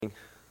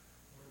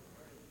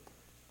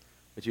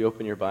Would you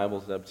open your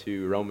Bibles up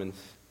to Romans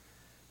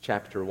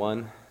chapter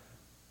 1,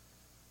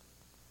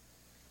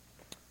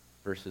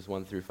 verses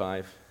 1 through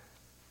 5.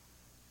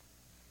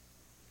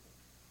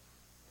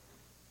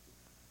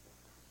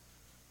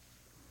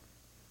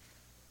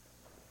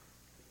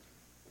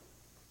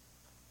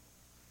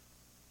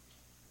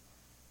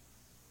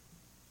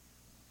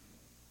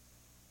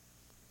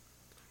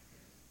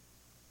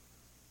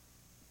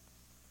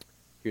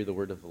 Hear the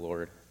word of the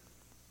Lord.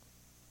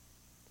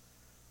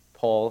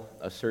 Paul,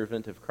 a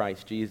servant of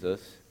Christ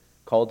Jesus,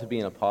 called to be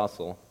an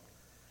apostle,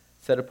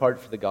 set apart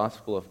for the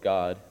gospel of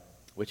God,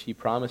 which he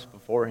promised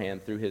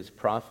beforehand through his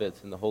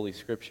prophets in the Holy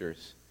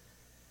Scriptures,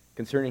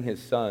 concerning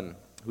his Son,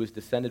 who is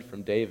descended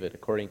from David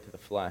according to the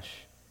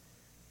flesh,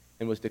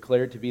 and was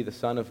declared to be the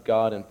Son of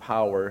God in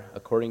power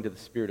according to the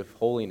Spirit of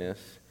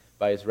holiness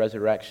by his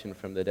resurrection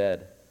from the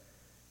dead,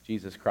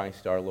 Jesus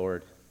Christ our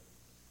Lord,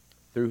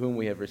 through whom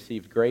we have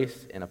received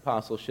grace and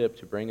apostleship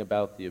to bring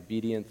about the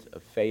obedience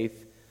of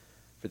faith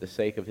for the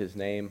sake of his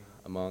name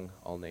among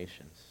all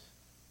nations.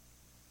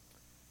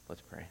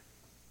 Let's pray.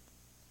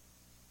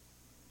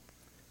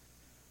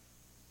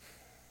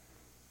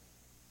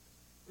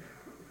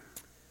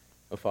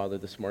 Oh, Father,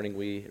 this morning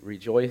we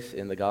rejoice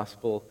in the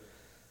gospel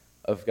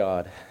of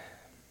God.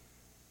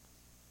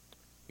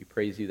 We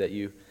praise you that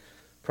you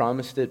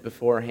promised it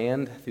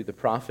beforehand through the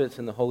prophets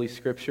and the Holy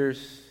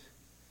Scriptures.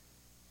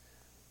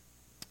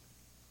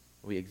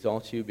 We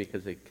exalt you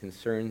because it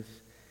concerns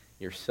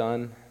your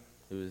Son,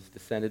 who is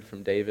descended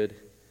from David,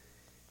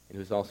 and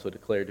who is also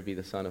declared to be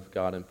the Son of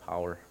God in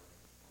power.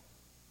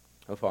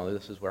 Oh, Father,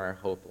 this is where our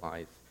hope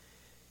lies,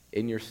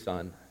 in your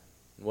Son,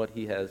 and what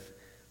he has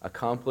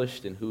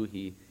accomplished, and who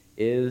he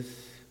is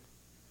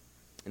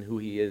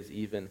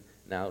even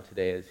now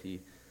today as he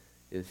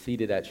is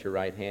seated at your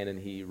right hand, and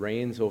he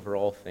reigns over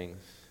all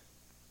things.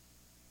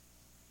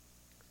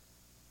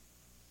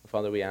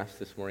 Father, we ask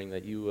this morning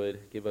that you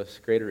would give us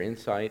greater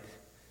insight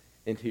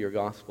into your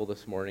gospel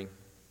this morning.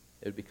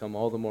 It would become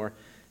all the more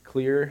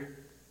clear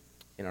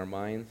in our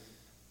minds.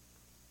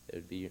 It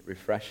would be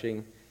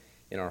refreshing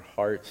in our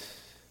hearts.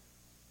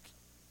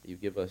 You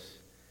give us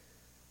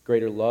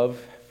greater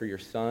love for your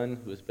Son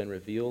who has been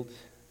revealed.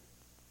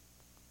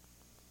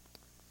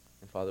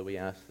 And Father, we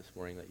ask this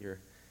morning that your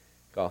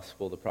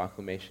gospel, the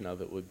proclamation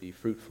of it, would be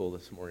fruitful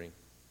this morning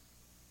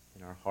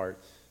in our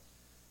hearts,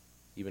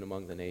 even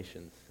among the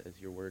nations, as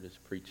your word is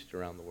preached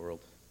around the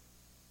world.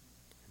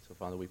 And so,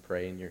 Father, we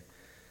pray in your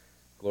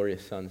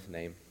glorious Son's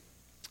name.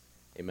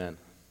 Amen.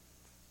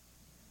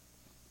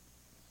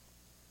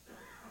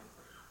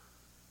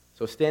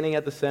 So standing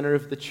at the center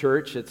of the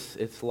church,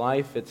 its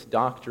life, its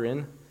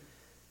doctrine,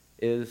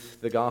 is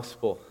the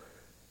gospel.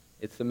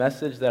 It's the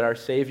message that our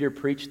Savior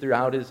preached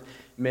throughout his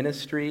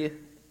ministry.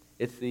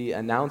 It's the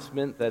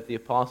announcement that the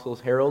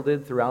apostles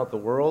heralded throughout the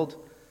world.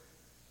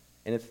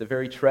 And it's the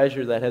very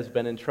treasure that has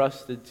been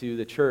entrusted to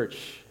the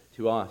church,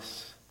 to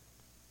us.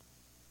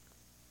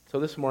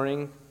 So this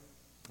morning,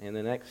 and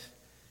the next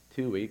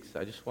 2 weeks,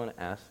 I just want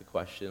to ask the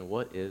question,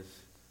 what is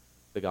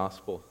the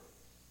gospel?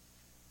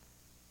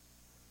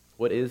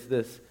 What is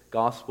this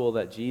gospel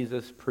that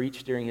Jesus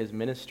preached during his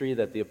ministry,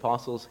 that the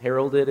apostles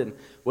heralded, and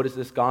what is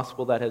this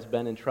gospel that has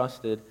been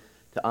entrusted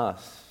to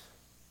us?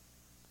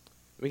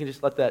 We can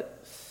just let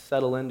that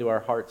settle into our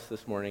hearts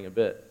this morning a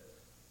bit.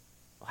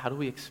 How do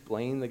we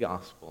explain the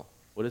gospel?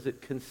 What does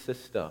it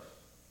consist of?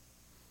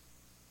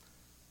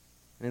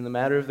 And in the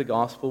matter of the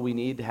gospel, we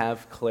need to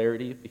have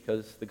clarity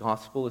because the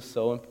gospel is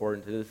so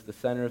important. It is the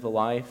center of the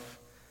life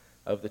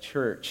of the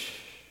church.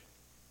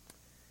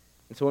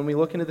 And so when we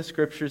look into the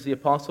scriptures, the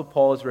Apostle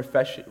Paul is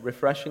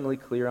refreshingly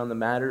clear on the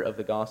matter of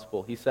the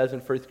gospel. He says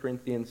in 1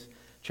 Corinthians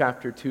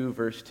chapter 2,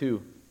 verse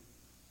 2,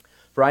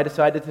 "For I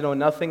decided to know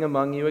nothing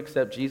among you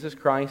except Jesus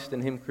Christ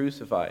and him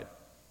crucified."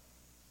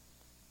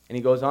 And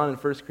he goes on in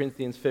 1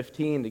 Corinthians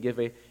 15 to give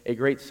a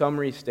great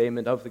summary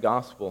statement of the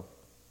gospel.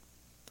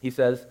 He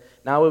says,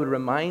 "Now I would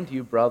remind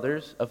you,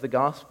 brothers, of the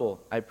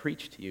gospel I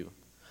preached to you.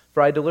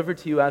 For I delivered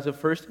to you as of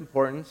first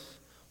importance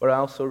what I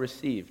also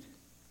received,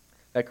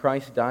 that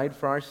Christ died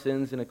for our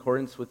sins in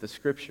accordance with the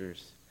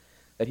Scriptures,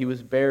 that he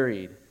was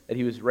buried, that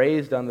he was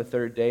raised on the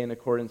third day in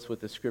accordance with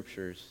the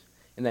Scriptures,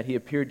 and that he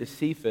appeared to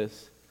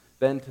Cephas,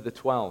 then to the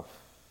 12.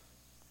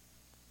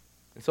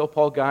 And so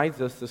Paul guides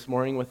us this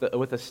morning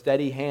with a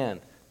steady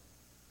hand.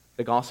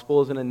 The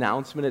gospel is an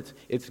announcement.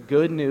 It's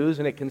good news,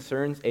 and it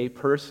concerns a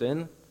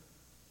person,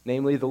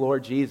 namely the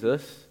Lord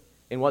Jesus,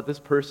 and what this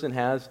person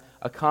has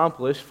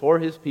accomplished for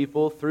his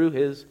people through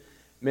his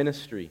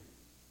ministry.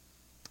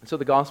 And so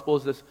the gospel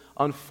is this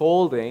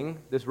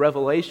unfolding, this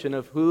revelation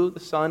of who the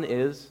Son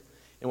is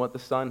and what the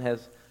Son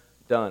has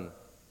done.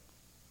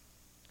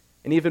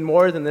 And even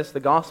more than this,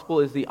 the gospel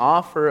is the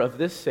offer of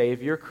this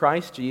Savior,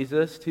 Christ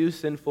Jesus, to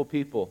sinful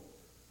people.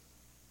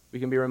 We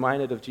can be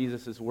reminded of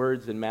Jesus'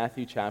 words in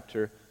Matthew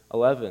chapter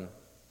 11.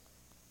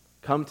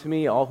 "Come to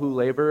me, all who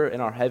labor and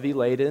are heavy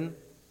laden,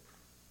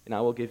 and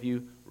I will give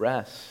you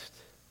rest."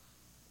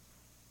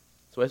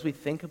 So as we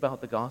think about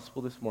the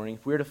gospel this morning,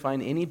 if we are to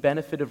find any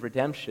benefit of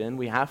redemption,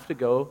 we have to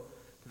go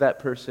to that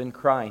person,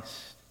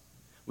 Christ.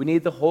 We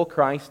need the whole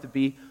Christ to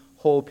be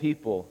whole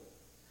people.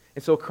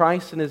 And so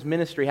Christ and his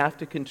ministry have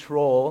to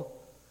control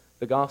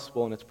the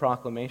gospel and its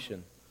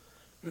proclamation.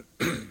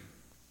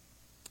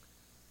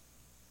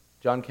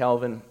 John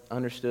Calvin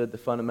understood the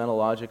fundamental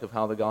logic of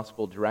how the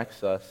gospel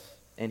directs us,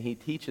 and he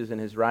teaches in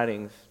his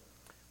writings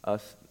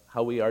us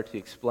how we are to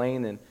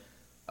explain and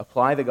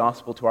apply the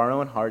gospel to our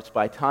own hearts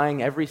by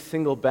tying every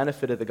single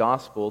benefit of the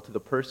gospel to the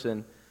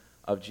person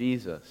of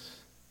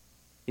Jesus.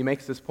 He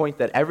makes this point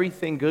that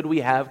everything good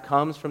we have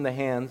comes from the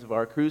hands of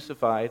our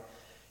crucified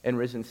and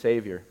risen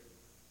Savior.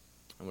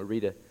 And we'll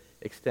read an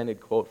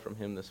extended quote from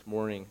him this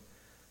morning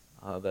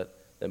that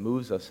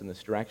moves us in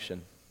this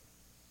direction.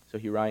 So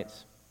he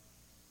writes,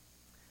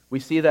 "We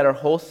see that our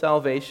whole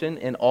salvation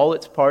in all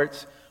its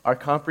parts are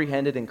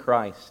comprehended in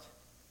Christ.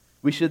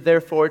 We should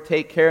therefore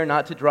take care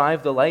not to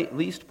drive the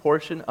least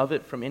portion of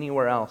it from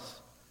anywhere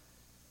else.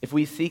 If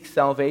we seek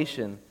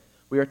salvation,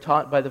 we are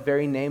taught by the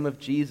very name of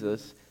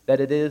Jesus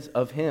that it is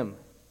of him.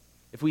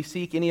 If we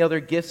seek any other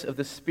gifts of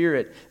the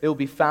Spirit, they will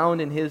be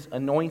found in his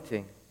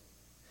anointing.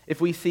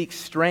 If we seek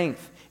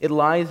strength, it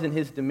lies in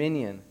his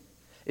dominion.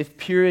 If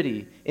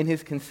purity, in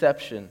his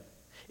conception.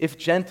 If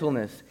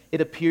gentleness,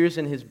 it appears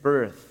in his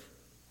birth.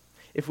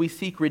 If we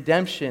seek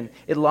redemption,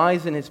 it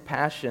lies in his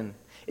passion.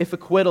 If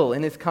acquittal,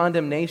 in his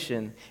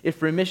condemnation.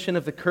 If remission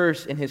of the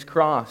curse, in his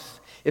cross.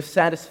 If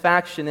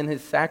satisfaction, in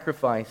his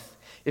sacrifice.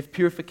 If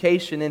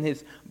purification, in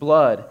his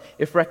blood.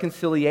 If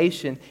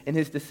reconciliation, in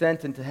his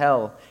descent into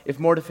hell. If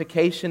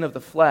mortification of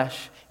the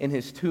flesh, in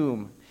his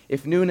tomb.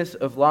 If newness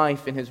of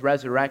life, in his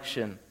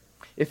resurrection.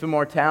 If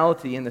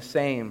immortality, in the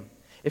same.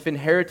 If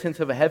inheritance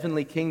of a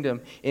heavenly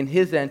kingdom, in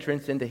his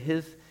entrance into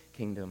his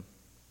kingdom.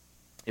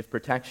 If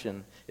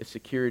protection, if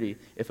security,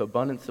 if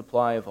abundant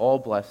supply of all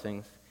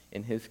blessings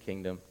in his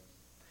kingdom.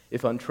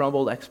 If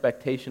untroubled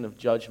expectation of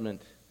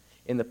judgment,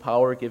 in the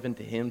power given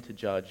to him to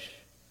judge.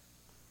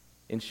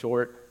 In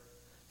short,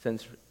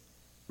 since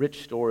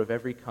rich store of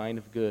every kind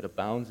of good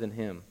abounds in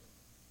him,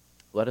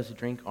 let us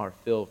drink our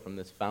fill from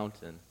this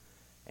fountain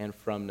and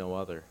from no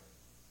other."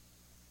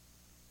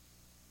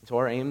 So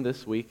our aim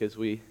this week as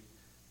we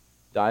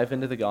dive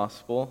into the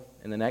gospel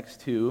in the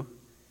next two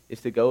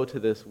is to go to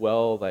this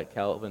well that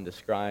Calvin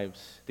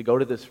describes, to go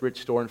to this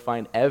rich store and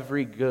find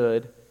every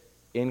good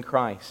in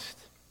Christ.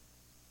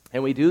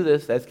 And we do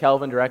this, as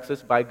Calvin directs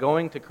us, by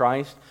going to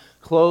Christ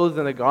clothed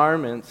in the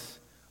garments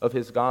of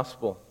his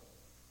gospel.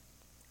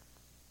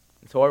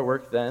 And so our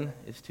work then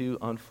is to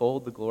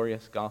unfold the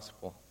glorious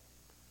gospel.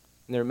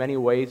 And there are many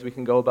ways we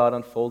can go about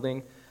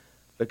unfolding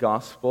the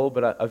gospel,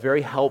 but a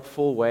very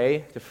helpful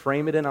way to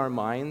frame it in our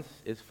minds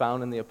is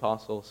found in the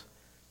Apostles'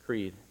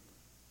 Creed.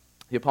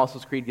 The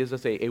Apostles' Creed gives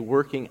us a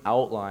working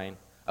outline,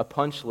 a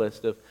punch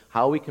list of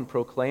how we can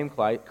proclaim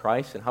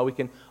Christ and how we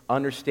can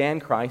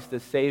understand Christ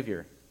as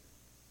Savior.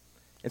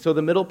 And so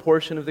the middle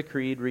portion of the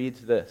Creed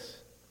reads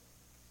this: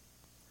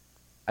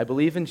 "I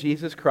believe in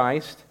Jesus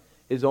Christ,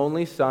 his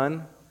only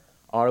Son,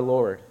 our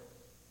Lord,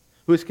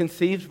 who was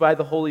conceived by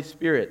the Holy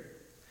Spirit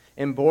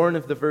and born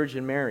of the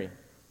Virgin Mary.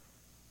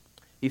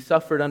 He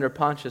suffered under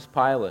Pontius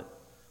Pilate,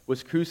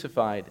 was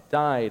crucified,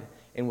 died,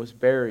 and was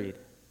buried.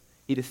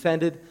 He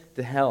descended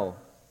to hell.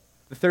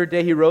 The third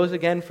day he rose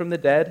again from the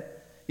dead.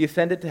 He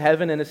ascended to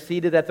heaven and is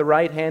seated at the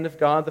right hand of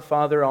God the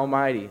Father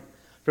Almighty.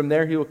 From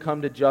there he will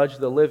come to judge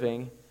the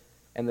living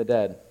and the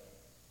dead."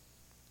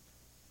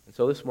 And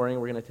so this morning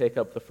we're going to take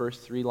up the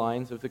first three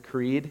lines of the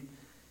Creed.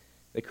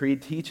 The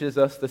Creed teaches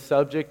us the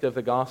subject of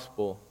the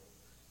gospel: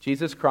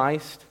 Jesus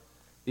Christ,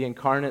 the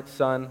incarnate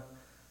Son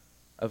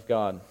of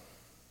God.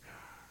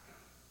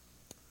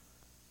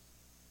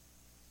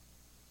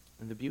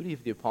 And the beauty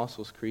of the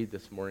Apostles' Creed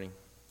this morning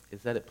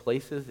is that it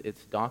places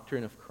its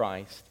doctrine of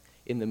Christ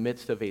in the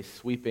midst of a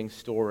sweeping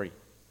story.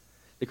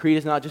 The Creed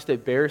is not just a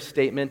bare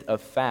statement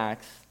of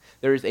facts.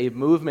 There is a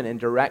movement and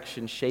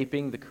direction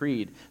shaping the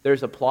Creed.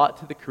 There's a plot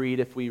to the Creed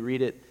if we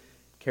read it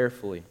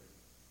carefully.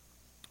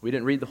 We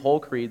didn't read the whole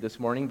Creed this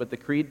morning, but the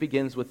Creed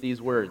begins with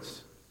these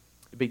words.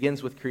 It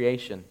begins with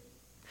creation.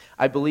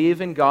 "I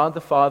believe in God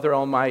the Father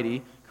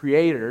Almighty,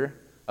 creator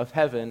of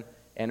heaven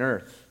and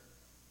earth."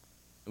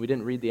 We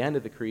didn't read the end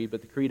of the Creed,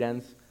 but the Creed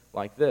ends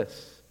like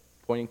this,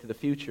 pointing to the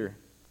future.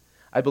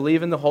 "I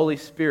believe in the Holy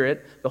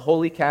Spirit, the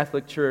Holy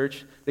Catholic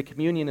Church, the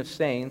communion of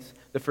saints,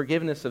 the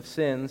forgiveness of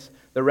sins,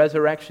 the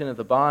resurrection of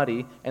the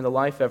body, and the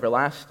life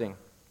everlasting."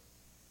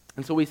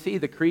 And so we see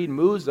the Creed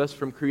moves us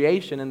from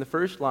creation in the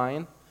first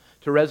line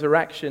to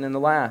resurrection in the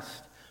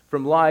last,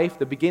 from life,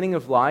 the beginning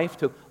of life,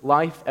 to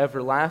life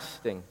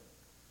everlasting.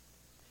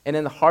 And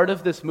in the heart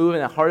of this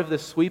movement, the heart of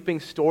this sweeping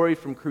story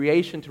from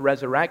creation to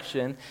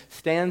resurrection,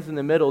 stands in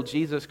the middle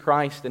Jesus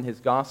Christ and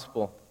his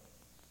gospel.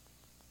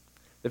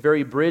 The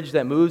very bridge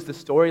that moves the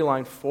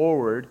storyline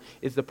forward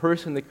is the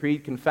person the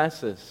Creed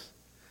confesses.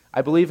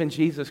 "I believe in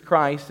Jesus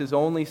Christ, his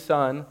only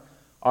Son,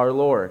 our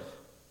Lord."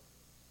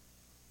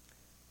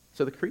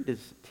 So the Creed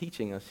is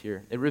teaching us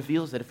here. It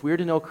reveals that if we're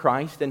to know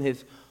Christ in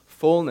his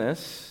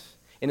fullness,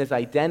 in his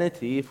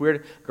identity, if we're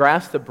to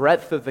grasp the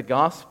breadth of the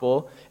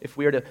gospel, if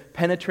we are to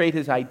penetrate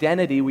his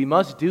identity, we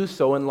must do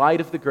so in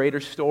light of the greater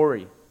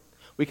story.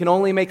 We can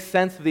only make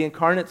sense of the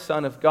incarnate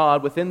Son of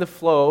God within the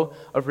flow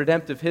of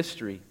redemptive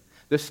history,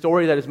 the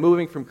story that is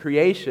moving from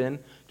creation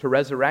to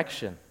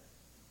resurrection.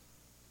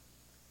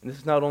 And this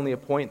is not only a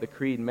point the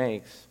Creed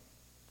makes,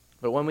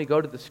 but when we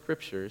go to the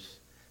Scriptures,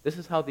 this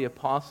is how the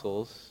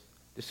apostles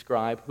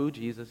describe who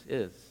Jesus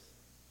is.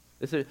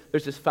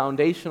 There's this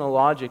foundational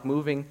logic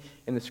moving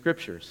in the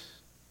Scriptures.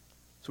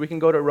 So we can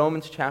go to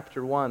Romans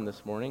chapter 1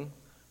 this morning.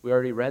 We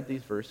already read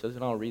these verses,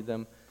 and I'll read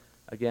them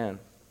again.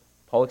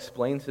 Paul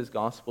explains his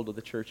gospel to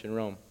the church in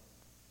Rome.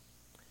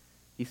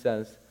 He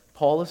says,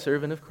 Paul, a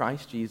servant of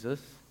Christ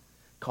Jesus,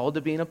 called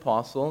to be an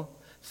apostle,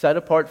 set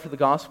apart for the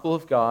gospel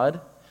of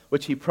God,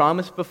 which he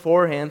promised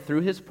beforehand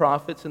through his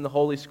prophets in the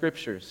Holy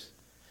Scriptures,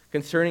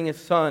 concerning his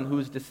Son, who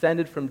was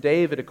descended from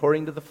David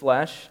according to the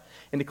flesh,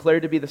 and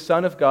declared to be the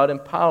Son of God in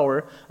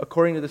power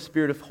according to the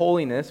Spirit of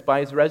holiness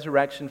by his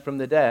resurrection from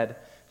the dead,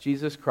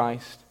 Jesus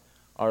Christ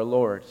our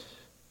Lord.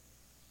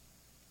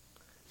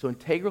 So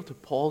integral to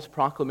Paul's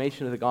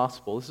proclamation of the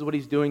gospel, this is what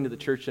he's doing to the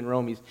church in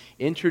Rome. He's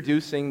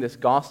introducing this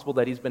gospel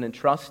that he's been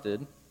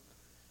entrusted.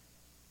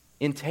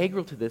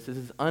 Integral to this is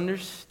his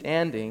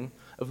understanding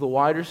of the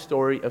wider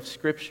story of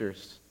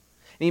Scriptures.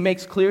 And he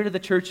makes clear to the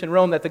church in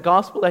Rome that the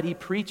gospel that he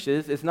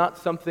preaches is not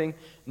something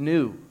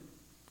new.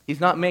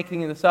 He's not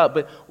making this up,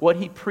 but what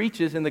he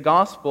preaches in the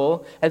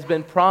gospel has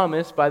been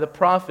promised by the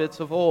prophets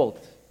of old.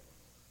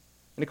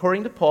 And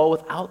according to Paul,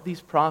 without these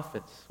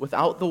prophets,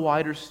 without the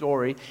wider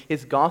story,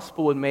 his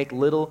gospel would make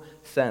little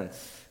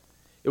sense.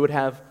 It would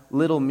have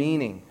little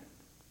meaning.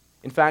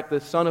 In fact, the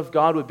Son of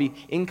God would be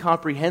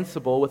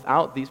incomprehensible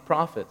without these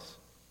prophets.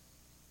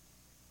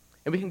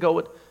 And we can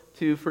go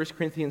to 1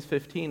 Corinthians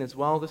 15 as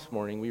well this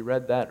morning. We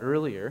read that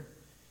earlier.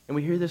 And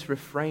we hear this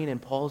refrain in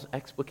Paul's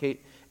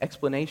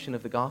explanation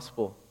of the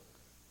gospel.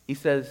 He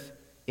says,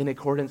 in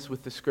accordance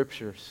with the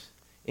Scriptures.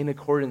 In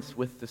accordance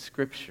with the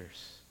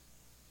Scriptures.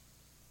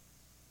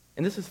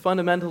 And this is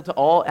fundamental to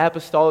all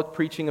apostolic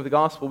preaching of the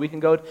gospel. We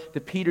can go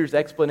to Peter's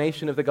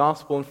explanation of the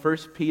gospel in 1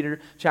 Peter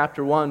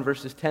chapter 1,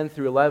 verses 10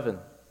 through 11.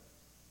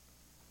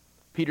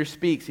 Peter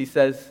speaks, he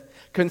says,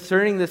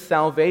 concerning this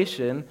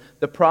salvation,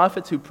 the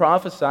prophets who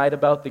prophesied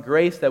about the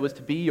grace that was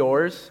to be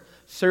yours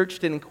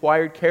searched and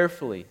inquired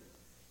carefully,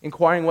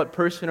 inquiring what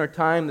person or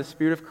time the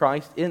Spirit of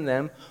Christ in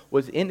them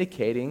was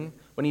indicating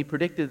when he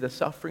predicted the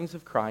sufferings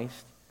of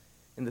Christ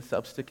and the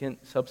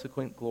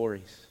subsequent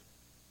glories.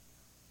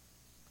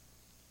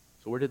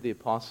 So where did the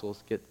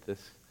apostles get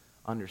this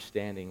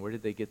understanding? Where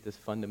did they get this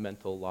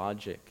fundamental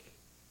logic?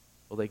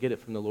 Well, they get it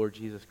from the Lord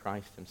Jesus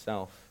Christ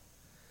himself.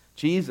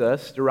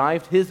 Jesus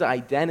derived his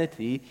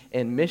identity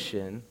and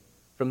mission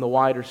from the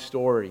wider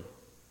story.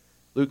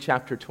 Luke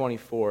chapter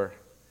 24,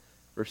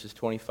 verses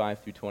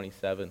 25 through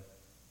 27.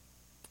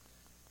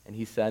 And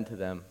he said to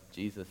them,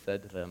 Jesus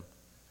said to them,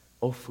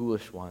 O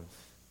foolish ones,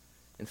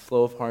 and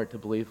slow of heart to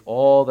believe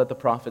all that the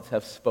prophets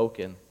have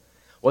spoken.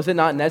 Was it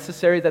not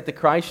necessary that the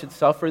Christ should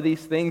suffer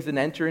these things and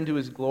enter into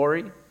his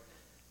glory?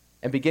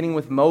 And beginning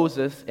with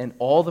Moses and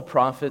all the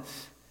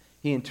prophets,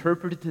 he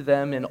interpreted to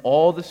them in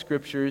all the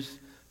Scriptures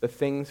the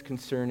things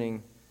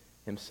concerning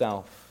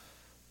himself.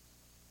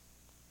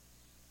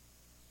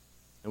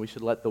 And we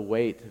should let the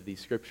weight of these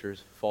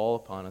Scriptures fall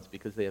upon us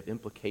because they have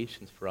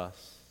implications for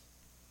us.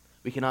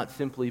 We cannot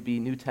simply be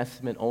New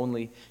Testament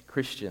only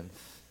Christians.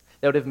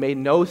 That would have made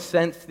no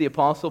sense to the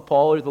Apostle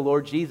Paul or the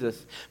Lord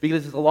Jesus,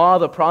 because it's the law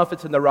of the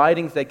prophets and the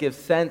writings that give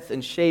sense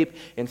and shape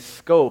and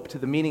scope to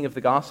the meaning of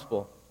the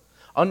gospel.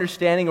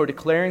 Understanding or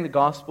declaring the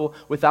gospel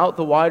without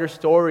the wider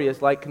story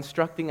is like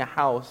constructing a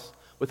house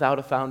without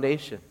a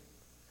foundation.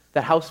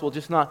 That house will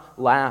just not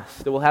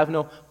last. It will have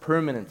no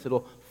permanence. It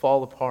will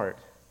fall apart.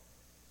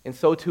 And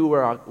so too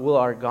will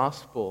our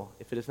gospel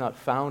if it is not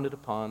founded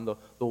upon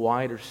the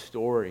wider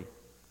story,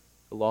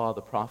 the law of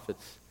the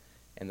prophets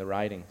and the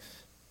writings.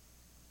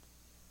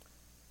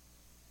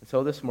 And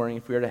so this morning,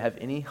 if we are to have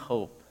any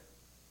hope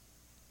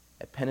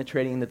at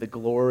penetrating into the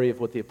glory of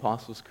what the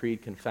Apostles'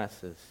 Creed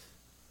confesses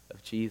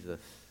of Jesus,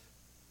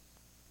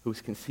 who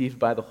was conceived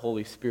by the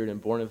Holy Spirit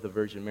and born of the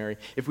Virgin Mary,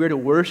 if we are to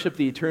worship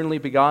the eternally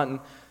begotten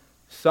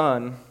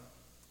Son,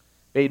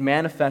 made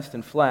manifest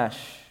in flesh,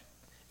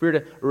 if we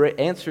are to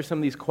answer some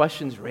of these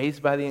questions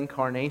raised by the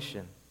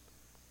Incarnation,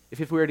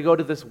 if we are to go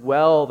to this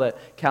well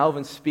that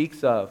Calvin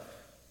speaks of,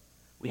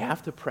 we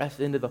have to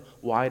press into the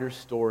wider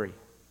story.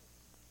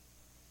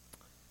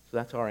 So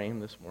that's our aim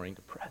this morning,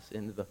 to press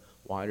into the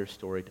wider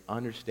story, to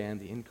understand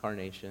the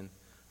incarnation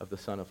of the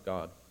Son of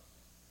God.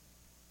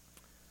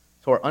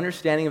 So our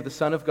understanding of the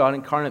Son of God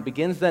incarnate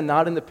begins then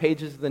not in the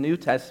pages of the New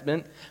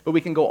Testament, but we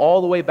can go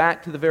all the way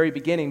back to the very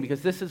beginning,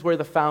 because this is where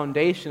the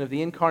foundation of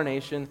the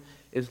incarnation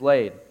is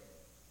laid.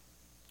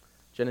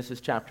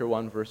 Genesis chapter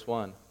 1, verse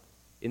 1.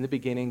 In the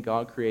beginning,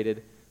 God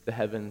created the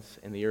heavens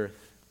and the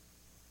earth.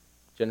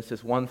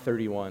 Genesis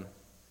 1:31.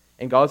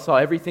 And God saw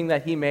everything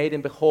that he made,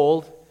 and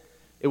behold,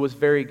 it was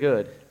very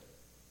good.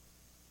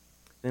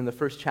 In the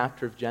first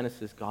chapter of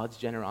Genesis, God's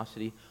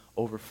generosity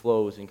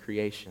overflows in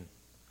creation.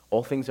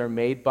 All things are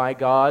made by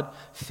God: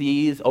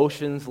 seas,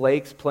 oceans,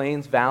 lakes,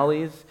 plains,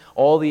 valleys,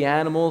 all the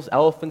animals,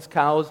 elephants,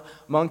 cows,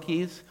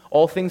 monkeys.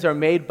 All things are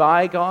made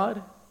by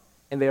God,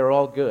 and they are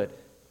all good.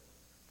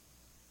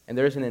 And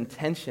there's an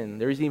intention,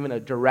 there's even a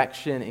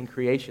direction in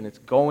creation. It's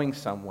going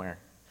somewhere.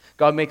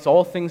 God makes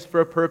all things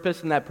for a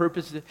purpose, and that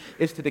purpose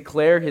is to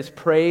declare His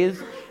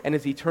praise and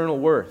His eternal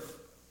worth.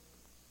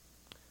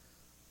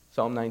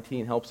 Psalm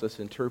 19 helps us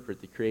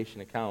interpret the creation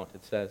account.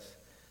 It says,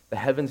 "The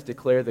heavens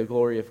declare the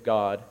glory of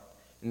God,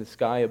 and the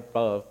sky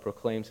above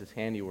proclaims His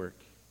handiwork."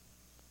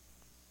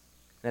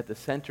 And at the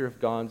center of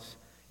God's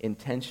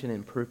intention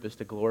and purpose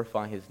to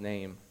glorify His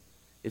name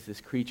is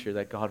this creature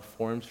that God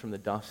forms from the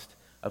dust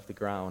of the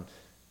ground.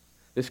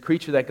 This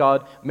creature that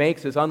God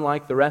makes is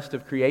unlike the rest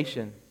of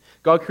creation.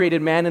 God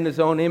created man in His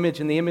own image.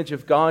 In the image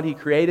of God, He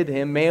created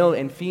him. Male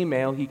and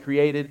female, He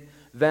created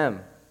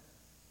them.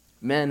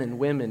 Men and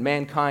women,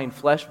 mankind,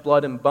 flesh,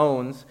 blood, and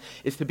bones,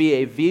 is to be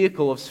a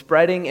vehicle of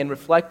spreading and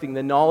reflecting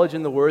the knowledge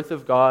and the worth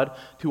of God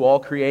to all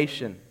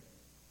creation.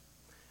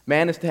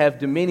 Man is to have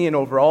dominion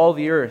over all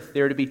the earth.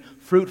 They are to be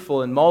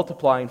fruitful and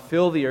multiply and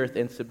fill the earth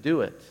and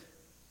subdue it.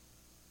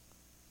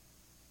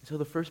 So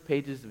the first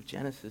pages of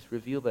Genesis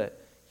reveal that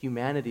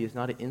humanity is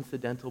not an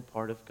incidental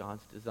part of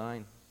God's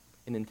design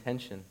and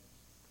intention.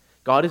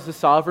 God is the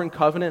sovereign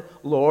covenant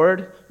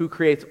Lord who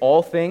creates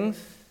all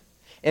things,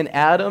 and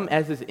Adam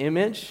as His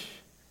image,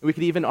 we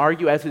could even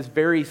argue as His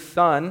very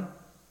son,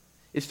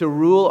 is to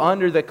rule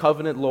under the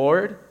covenant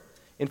Lord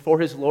and for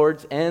His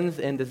Lord's ends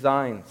and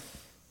designs.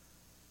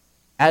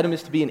 Adam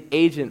is to be an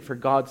agent for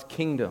God's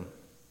kingdom.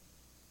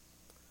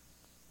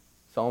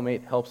 Psalm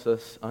 8 helps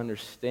us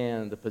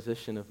understand the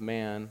position of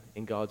man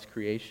in God's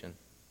creation.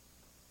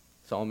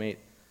 Psalm 8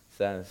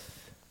 says,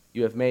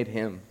 "You have made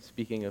him,"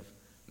 speaking of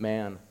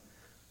man,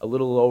 "a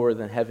little lower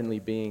than heavenly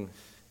beings,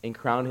 and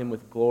crowned him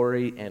with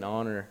glory and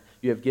honor.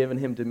 You have given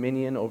him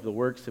dominion over the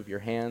works of your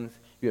hands.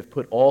 You have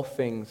put all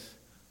things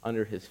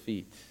under his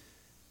feet."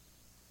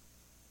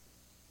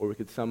 Or we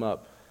could sum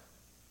up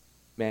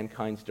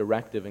mankind's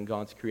directive in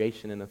God's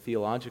creation in a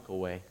theological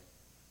way.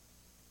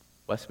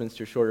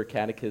 Westminster Shorter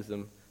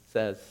Catechism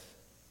says,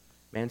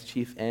 "Man's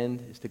chief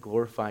end is to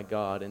glorify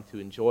God and to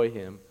enjoy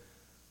Him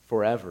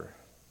forever."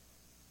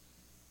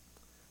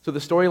 So the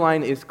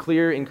storyline is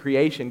clear in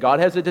creation. God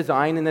has a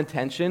design and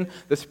intention,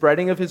 the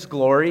spreading of His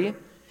glory.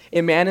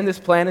 And man in this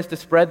plan is to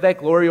spread that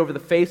glory over the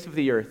face of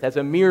the earth as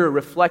a mirror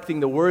reflecting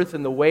the worth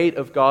and the weight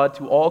of God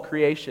to all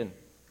creation.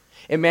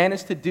 And man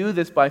is to do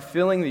this by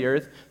filling the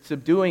earth,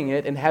 subduing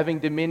it, and having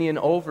dominion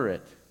over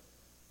it.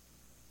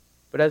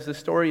 But as the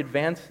story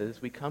advances,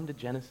 we come to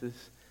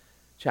Genesis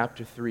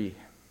chapter 3.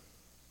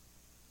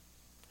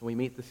 And we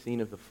meet the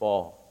scene of the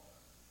fall.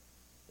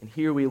 And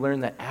here we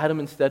learn that Adam,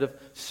 instead of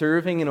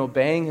serving and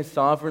obeying his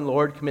sovereign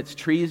Lord, commits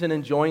treason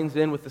and joins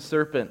in with the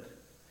serpent.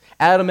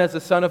 Adam, as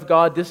the son of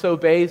God,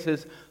 disobeys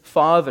his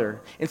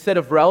father. Instead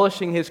of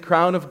relishing his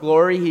crown of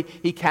glory,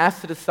 he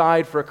casts it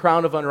aside for a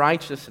crown of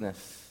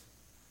unrighteousness.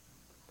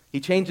 He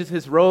changes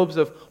his robes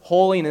of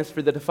holiness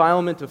for the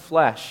defilement of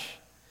flesh.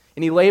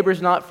 And he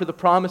labors not for the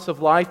promise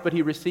of life, but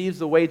he receives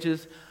the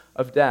wages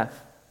of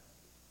death.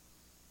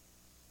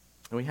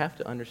 And we have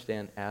to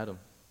understand Adam.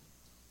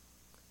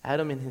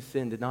 Adam in his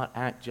sin did not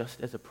act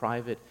just as a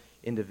private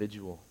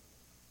individual.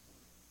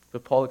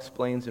 But Paul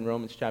explains in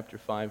Romans chapter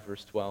 5,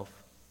 verse 12,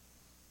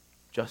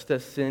 "Just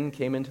as sin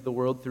came into the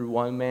world through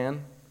one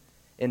man,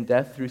 and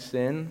death through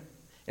sin,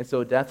 and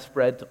so death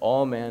spread to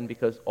all men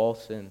because all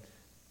sinned."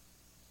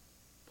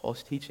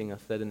 Paul's teaching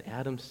us that in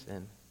Adam's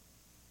sin,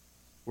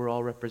 we're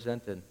all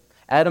represented.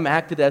 Adam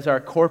acted as our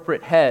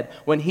corporate head.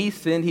 When he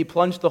sinned, he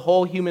plunged the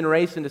whole human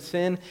race into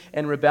sin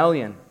and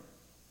rebellion.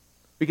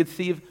 We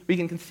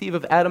can conceive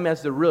of Adam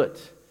as the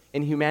root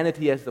and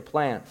humanity as the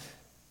plant.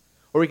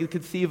 Or we could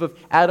conceive of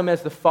Adam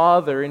as the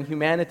father and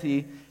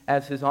humanity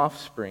as his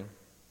offspring.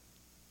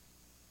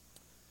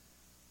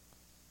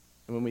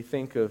 And when we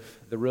think of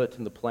the root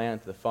and the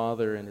plant, the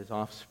father and his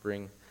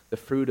offspring, the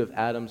fruit of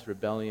Adam's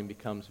rebellion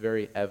becomes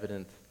very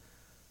evident.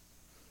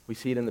 We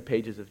see it in the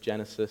pages of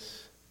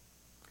Genesis.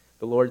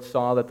 The Lord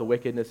saw that the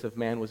wickedness of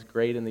man was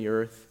great in the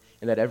earth,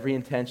 and that every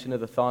intention of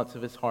the thoughts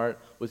of his heart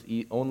was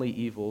only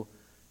evil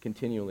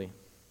continually.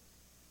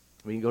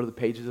 We can go to the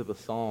pages of the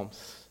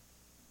Psalms.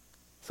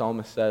 The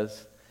psalmist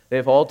says, "They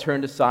have all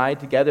turned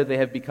aside. Together they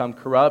have become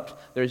corrupt.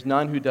 There is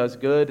none who does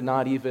good,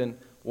 not even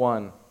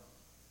one."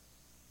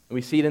 And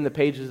we see it in the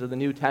pages of the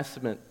New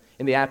Testament,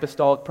 in the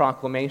apostolic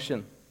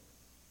proclamation.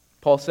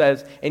 Paul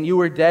says, "And you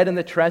were dead in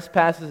the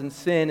trespasses and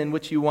sin in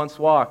which you once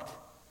walked,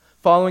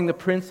 following the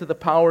prince of the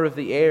power of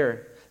the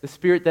air, the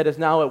spirit that is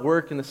now at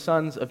work in the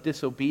sons of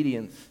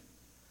disobedience,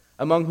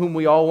 among whom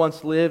we all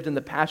once lived in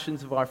the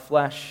passions of our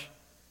flesh,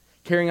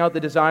 carrying out the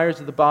desires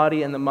of the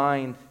body and the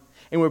mind,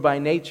 and were by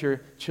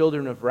nature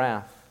children of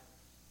wrath,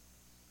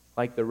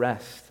 like the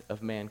rest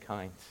of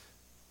mankind."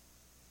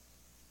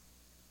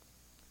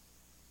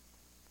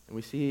 And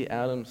we see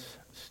Adam's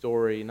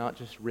story not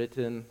just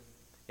written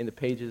in the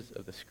pages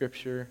of the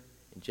Scripture,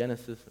 in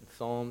Genesis and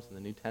Psalms and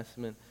the New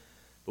Testament,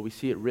 but we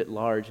see it writ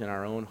large in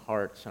our own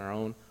hearts, in our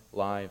own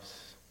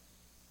lives.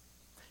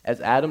 As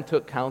Adam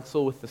took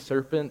counsel with the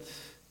serpent,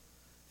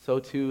 so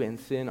too in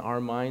sin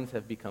our minds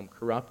have become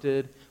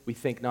corrupted. We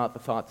think not the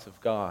thoughts of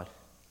God.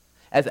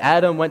 As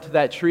Adam went to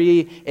that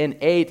tree and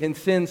ate in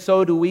sin,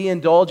 so do we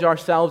indulge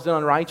ourselves in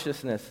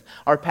unrighteousness.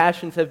 Our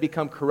passions have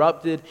become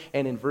corrupted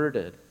and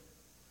inverted.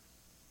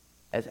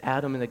 As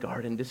Adam in the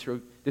garden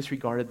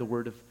disregarded the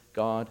word of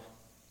God,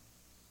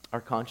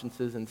 our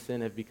consciences in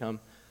sin have become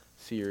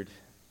seared.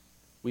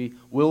 We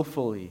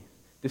willfully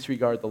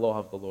disregard the law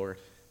of the Lord.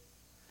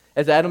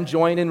 As Adam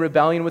joined in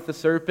rebellion with the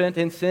serpent,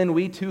 in sin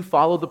we too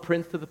follow the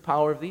prince of the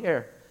power of the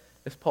air,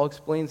 as Paul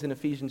explains in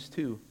Ephesians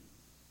 2.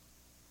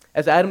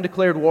 As Adam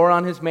declared war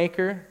on his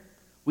maker,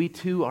 we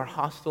too are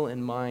hostile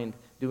in mind,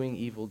 doing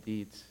evil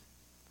deeds.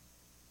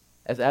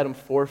 As Adam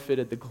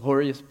forfeited the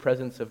glorious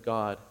presence of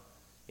God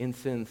in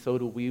sin, so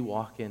do we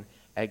walk in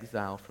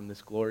exile from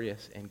this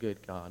glorious and good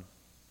God.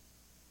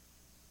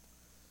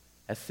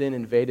 As sin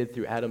invaded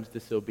through Adam's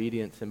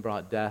disobedience and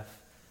brought death,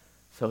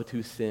 so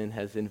too sin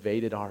has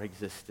invaded our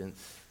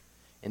existence,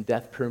 and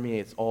death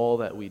permeates all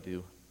that we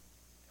do.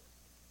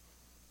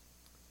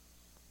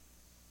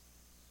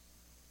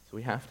 So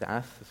we have to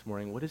ask this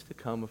morning, what is to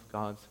come of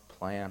God's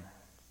plan?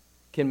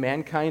 Can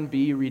mankind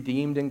be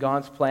redeemed in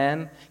God's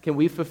plan? Can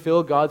we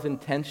fulfill God's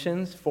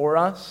intentions for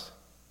us?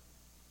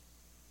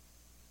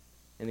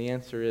 And the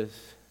answer is,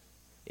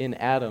 in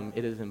Adam,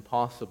 it is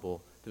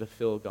impossible to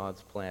fulfill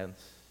God's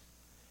plans.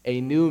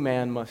 A new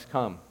man must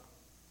come.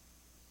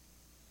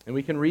 And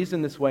we can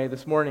reason this way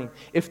this morning.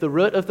 If the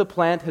root of the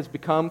plant has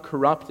become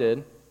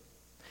corrupted,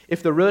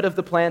 if the root of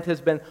the plant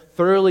has been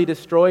thoroughly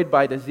destroyed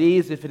by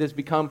disease, if it has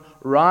become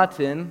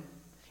rotten,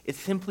 it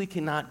simply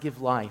cannot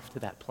give life to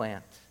that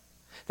plant.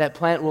 That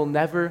plant will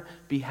never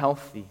be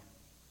healthy.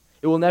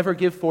 It will never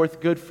give forth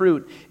good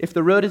fruit. If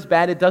the root is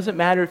bad, it doesn't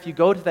matter if you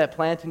go to that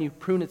plant and you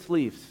prune its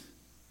leaves.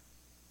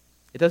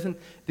 It doesn't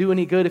do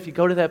any good if you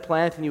go to that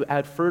plant and you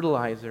add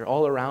fertilizer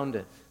all around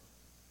it,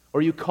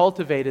 or you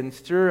cultivate it and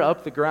stir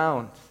up the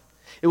ground.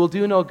 It will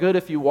do no good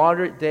if you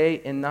water it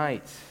day and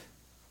night.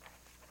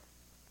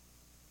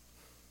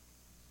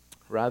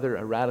 Rather,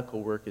 a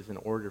radical work is in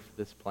order for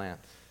this plant.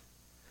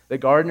 The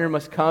gardener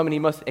must come and he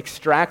must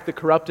extract the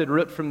corrupted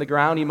root from the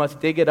ground. He must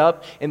dig it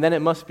up, and then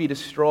it must be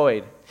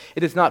destroyed.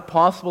 It is not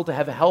possible to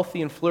have a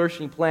healthy and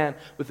flourishing plant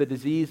with a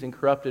diseased and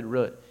corrupted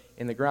root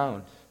in the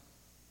ground.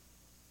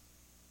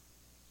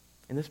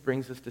 And this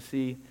brings us to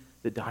see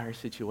the dire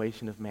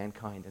situation of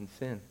mankind and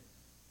sin.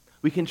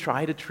 We can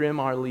try to trim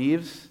our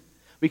leaves.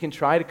 We can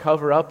try to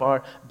cover up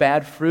our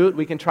bad fruit.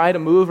 We can try to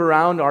move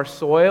around our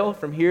soil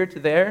from here to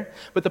there.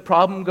 But the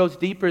problem goes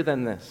deeper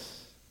than this.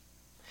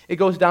 It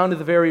goes down to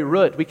the very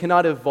root. We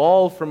cannot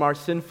evolve from our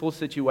sinful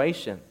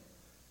situation.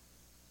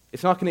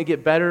 It's not going to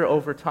get better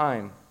over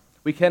time.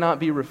 We cannot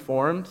be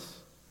reformed.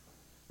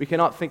 We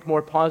cannot think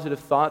more positive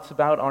thoughts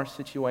about our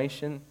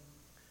situation.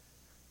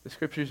 The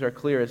scriptures are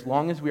clear. As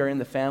long as we are in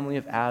the family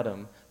of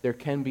Adam, there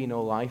can be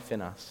no life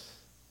in us.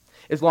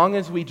 As long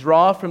as we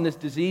draw from this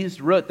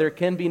diseased root, there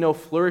can be no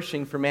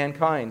flourishing for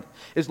mankind.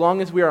 As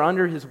long as we are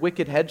under his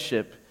wicked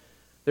headship,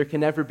 there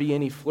can never be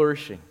any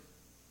flourishing.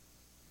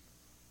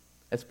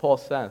 As Paul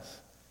says,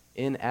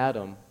 in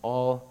Adam,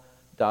 all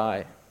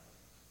die.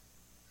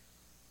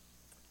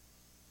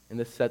 And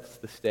this sets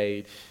the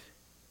stage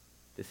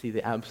to see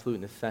the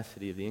absolute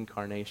necessity of the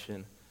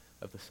incarnation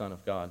of the Son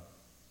of God.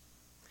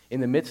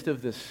 In the midst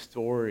of this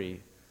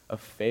story of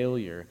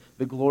failure,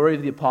 the glory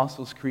of the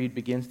Apostles' Creed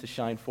begins to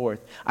shine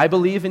forth. I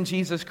believe in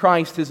Jesus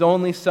Christ, his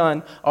only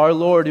Son, our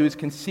Lord, who is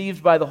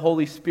conceived by the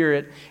Holy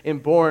Spirit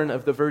and born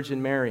of the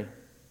Virgin Mary.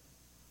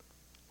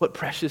 What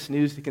precious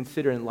news to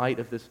consider in light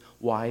of this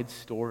wide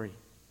story.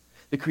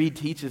 The Creed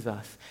teaches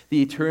us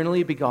the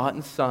eternally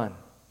begotten Son,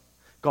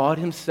 God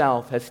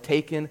himself, has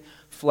taken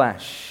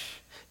flesh.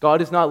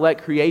 God has not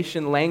let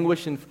creation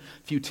languish in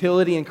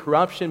futility and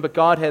corruption, but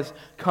God has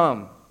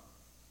come.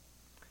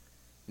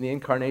 And the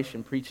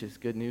incarnation preaches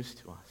good news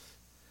to us.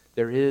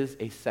 There is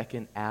a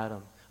second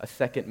Adam, a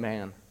second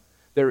man.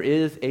 There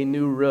is a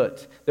new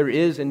root. There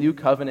is a new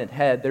covenant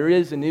head. There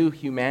is a new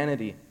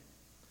humanity.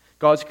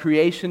 God's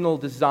creational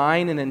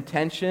design and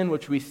intention,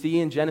 which we see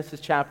in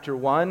Genesis chapter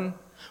 1,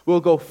 will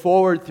go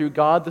forward through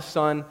God the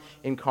Son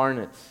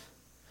incarnate.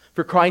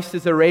 For Christ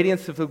is the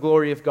radiance of the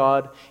glory of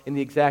God in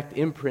the exact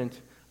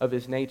imprint of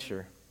his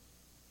nature.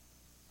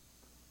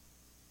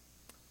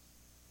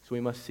 So we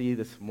must see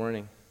this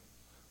morning,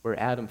 where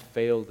Adam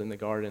failed in the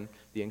garden,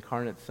 the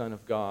incarnate Son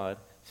of God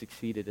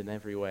succeeded in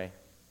every way.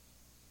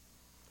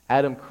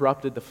 Adam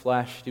corrupted the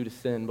flesh due to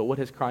sin, but what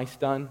has Christ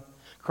done?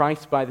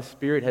 Christ, by the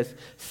Spirit, has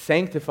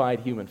sanctified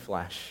human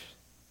flesh.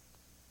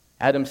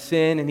 Adam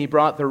sinned, and he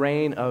brought the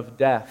reign of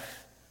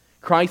death.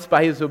 Christ,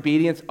 by his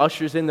obedience,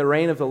 ushers in the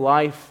reign of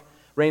life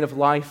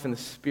in the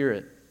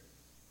Spirit.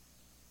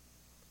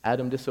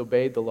 Adam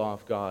disobeyed the law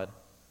of God.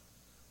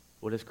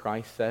 What has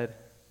Christ said?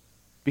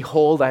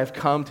 Behold, I have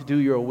come to do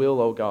your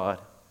will, O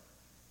God.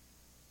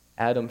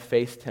 Adam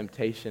faced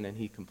temptation and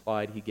he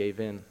complied, he gave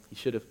in. He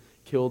should have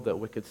killed that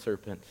wicked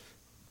serpent.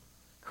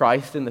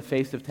 Christ, in the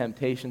face of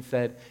temptation,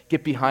 said,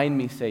 "Get behind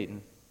me,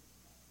 Satan."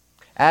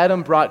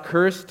 Adam brought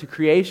curse to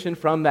creation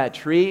from that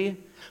tree.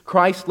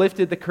 Christ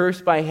lifted the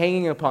curse by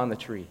hanging upon the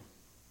tree.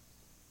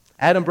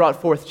 Adam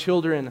brought forth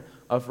children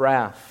of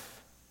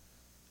wrath.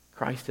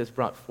 Christ has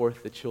brought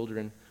forth the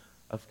children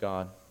of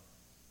God.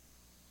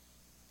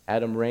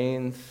 Adam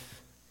reigned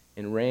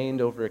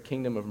over a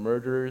kingdom of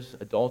murderers,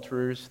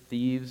 adulterers,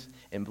 thieves,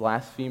 and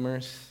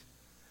blasphemers.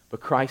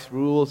 But Christ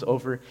rules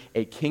over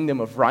a kingdom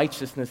of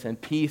righteousness and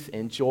peace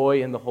and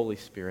joy in the Holy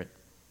Spirit.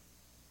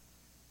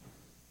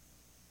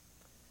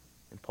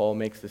 And Paul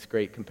makes this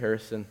great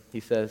comparison.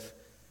 He says,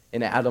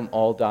 in Adam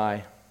all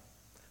die,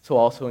 so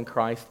also in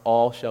Christ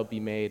all shall be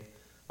made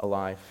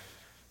alive.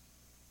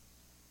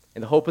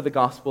 And the hope of the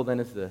gospel then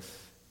is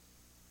this,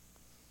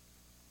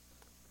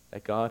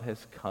 that God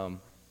has come.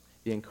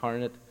 The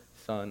incarnate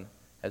Son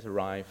has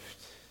arrived.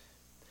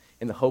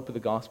 And the hope of the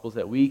gospel is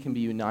that we can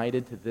be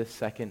united to this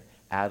second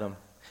Adam,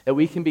 that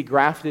we can be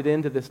grafted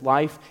into this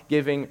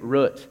life-giving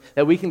root,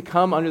 that we can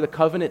come under the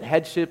covenant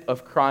headship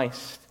of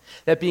Christ,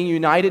 that being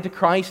united to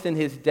Christ in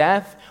his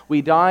death,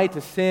 we die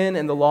to sin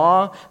and the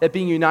law, that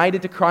being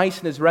united to Christ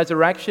in his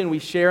resurrection, we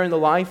share in the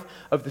life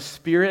of the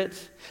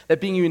Spirit,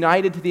 that being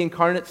united to the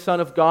incarnate Son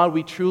of God,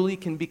 we truly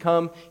can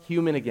become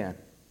human again.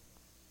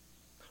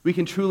 We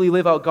can truly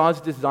live out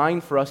God's design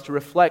for us to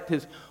reflect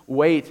his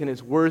weight and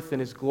his worth and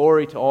his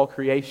glory to all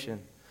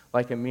creation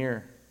like a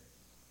mirror.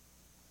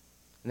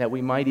 And that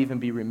we might even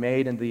be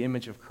remade in the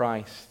image of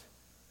Christ,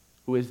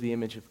 who is the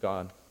image of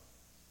God.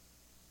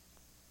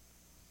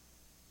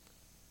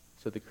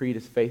 So the creed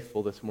is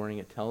faithful this morning.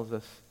 It tells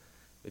us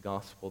the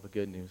gospel, the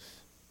good news.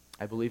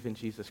 I believe in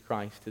Jesus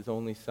Christ, his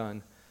only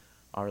Son,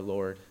 our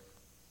Lord,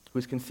 who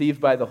was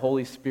conceived by the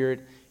Holy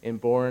Spirit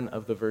and born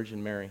of the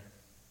Virgin Mary.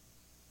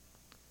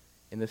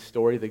 In this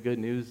story, the good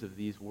news of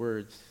these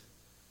words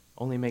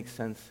only makes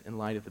sense in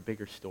light of the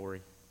bigger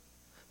story.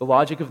 The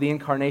logic of the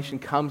incarnation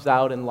comes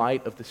out in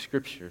light of the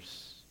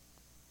Scriptures.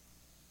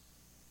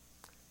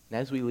 And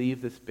as we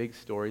leave this big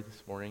story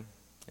this morning,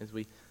 as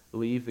we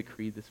leave the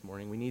creed this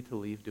morning, we need to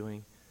leave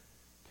doing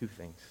two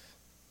things.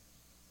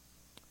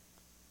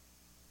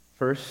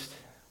 First,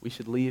 we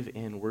should leave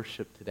in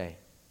worship today.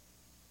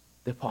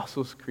 The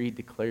Apostles' Creed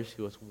declares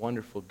to us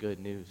wonderful good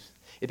news.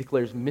 It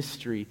declares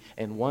mystery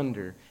and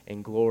wonder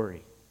and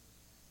glory.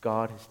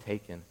 God has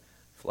taken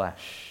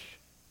flesh.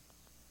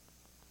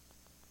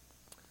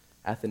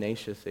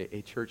 Athanasius,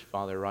 a church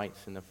father,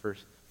 writes in the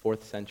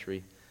 4th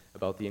century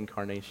about the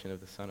incarnation of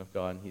the Son of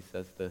God, and he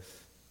says this: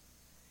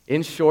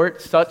 in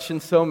short, such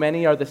and so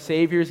many are the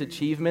Savior's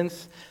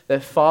achievements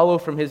that follow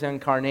from his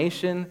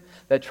incarnation,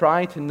 that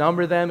trying to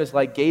number them is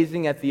like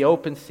gazing at the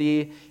open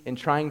sea and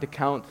trying to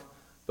count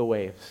the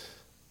waves.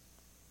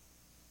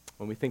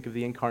 When we think of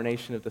the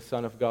incarnation of the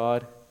Son of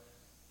God,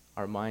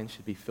 our minds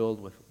should be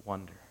filled with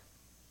wonder.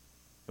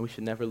 And we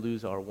should never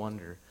lose our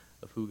wonder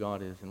of who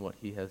God is and what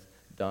he has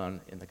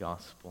done in the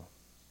gospel.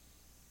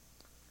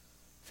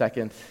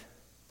 Second,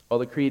 while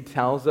the creed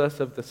tells us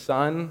of the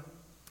Son,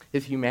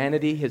 his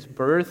humanity, his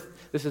birth,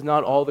 this is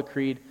not all the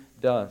creed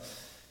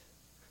does.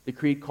 The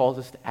creed calls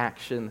us to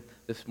action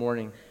this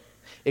morning.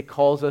 It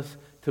calls us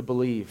to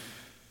believe.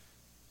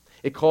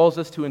 It calls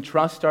us to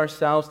entrust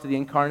ourselves to the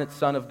incarnate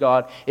Son of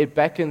God. It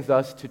beckons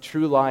us to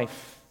true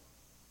life.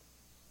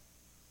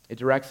 It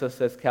directs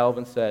us, as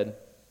Calvin said,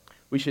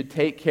 we should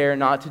take care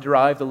not to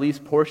derive the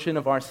least portion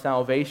of our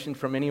salvation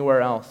from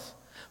anywhere else.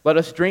 Let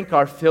us drink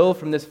our fill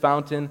from this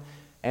fountain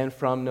and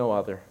from no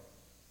other.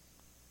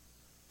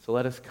 So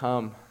let us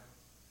come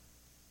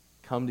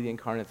to the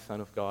incarnate Son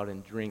of God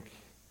and drink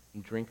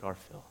our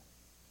fill.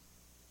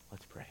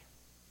 Let's pray.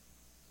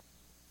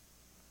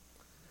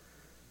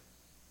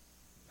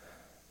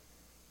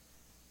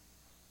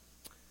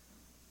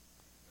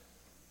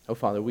 Oh,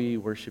 Father, we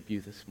worship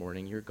you this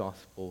morning. Your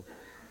gospel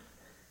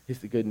is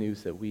the good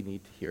news that we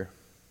need to hear.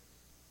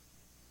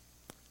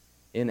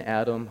 In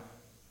Adam,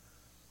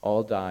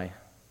 all die.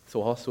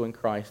 So also in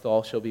Christ,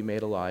 all shall be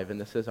made alive. And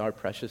this is our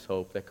precious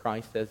hope, that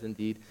Christ has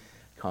indeed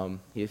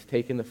come. He has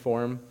taken the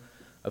form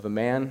of a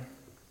man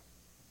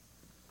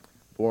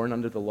born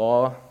under the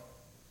law.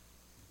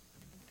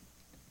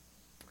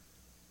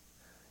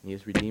 And he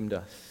has redeemed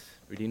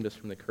us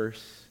from the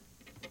curse.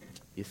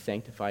 He has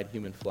sanctified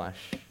human flesh.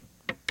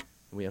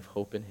 And we have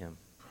hope in him.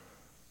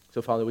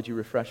 So, Father, would you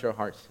refresh our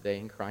hearts today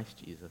in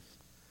Christ Jesus?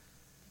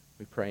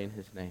 We pray in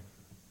his name.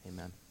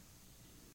 Amen.